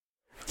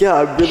Yeah,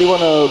 I really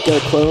want to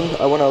get a clone.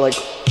 I want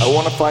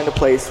to find a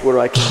place where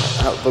I can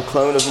have a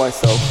clone of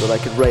myself that I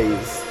could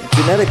raise.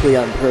 Genetically,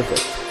 I'm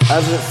perfect.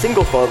 As a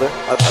single father,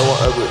 I want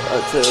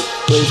to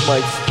raise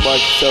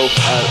myself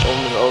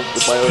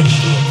with my own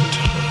influences.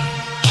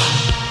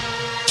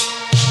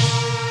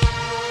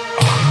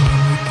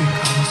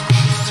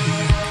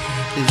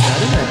 Is that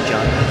an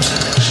angina?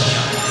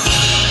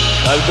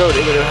 I would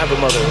have a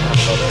mother.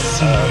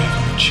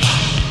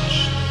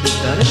 Is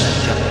that an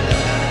angina?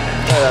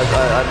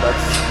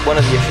 That's one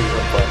of the issues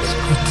I'm finding.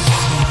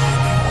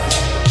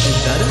 Is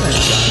that an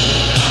angina?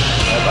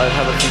 I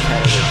have a few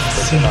candidates,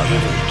 but they're not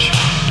really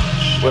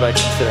what I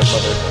consider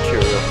mother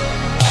material.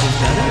 Is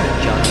that an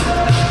angina?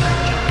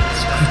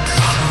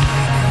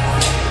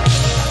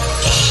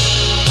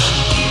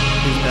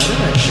 Is that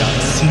an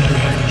angina?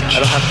 I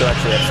don't have to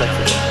actually have sex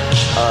with them.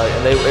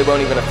 And it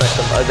won't even affect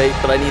them.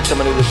 But I need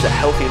someone who lives a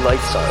healthy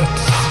lifestyle.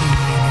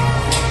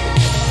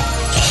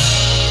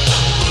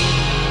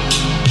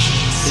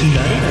 Is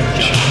that an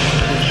angina?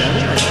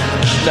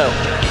 No,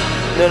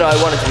 I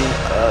want it to be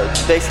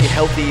basically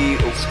healthy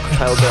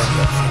childbearing.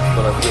 That's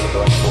what I'm really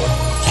going for.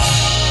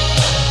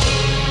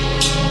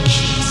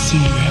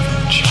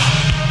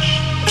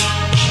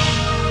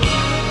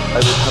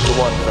 I would have the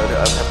one, but I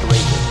would have to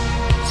raise it.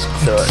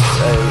 So,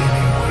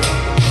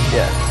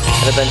 yeah.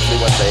 And eventually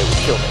one day it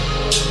would kill me.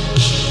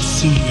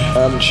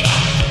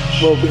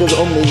 Well, because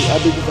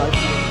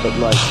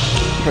but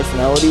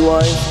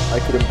personality-wise, I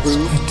could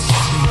improve.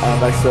 And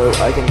I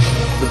think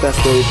the best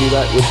way to do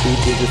that would be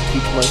to just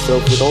teach myself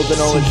with all the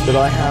knowledge that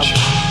I have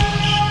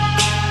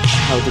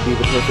how to be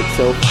the perfect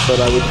self, but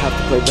I would have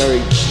to play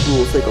very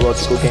cool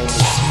psychological games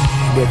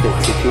with it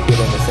to keep it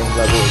on the same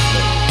level as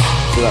me.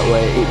 So that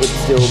way it would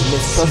still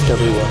mistrust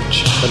everyone,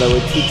 but I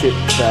would teach it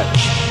that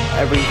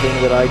everything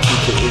that I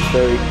teach it is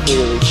very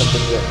clearly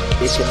something that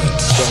it can gain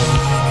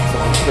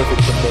something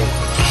perfect from me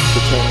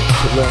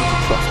to learn to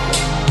trust me.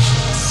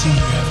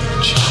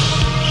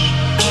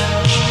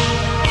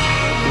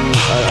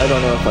 I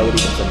don't know if I would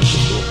even send it to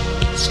school.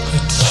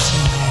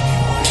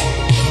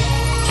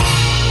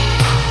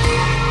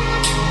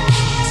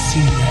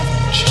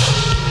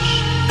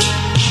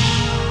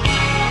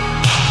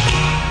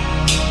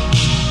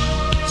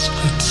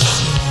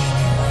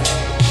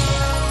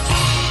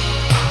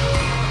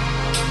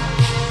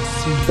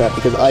 That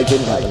because I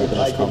didn't have any of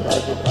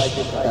contact,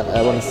 and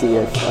I want to see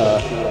if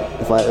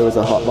it was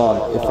a hot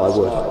mom, if I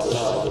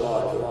would.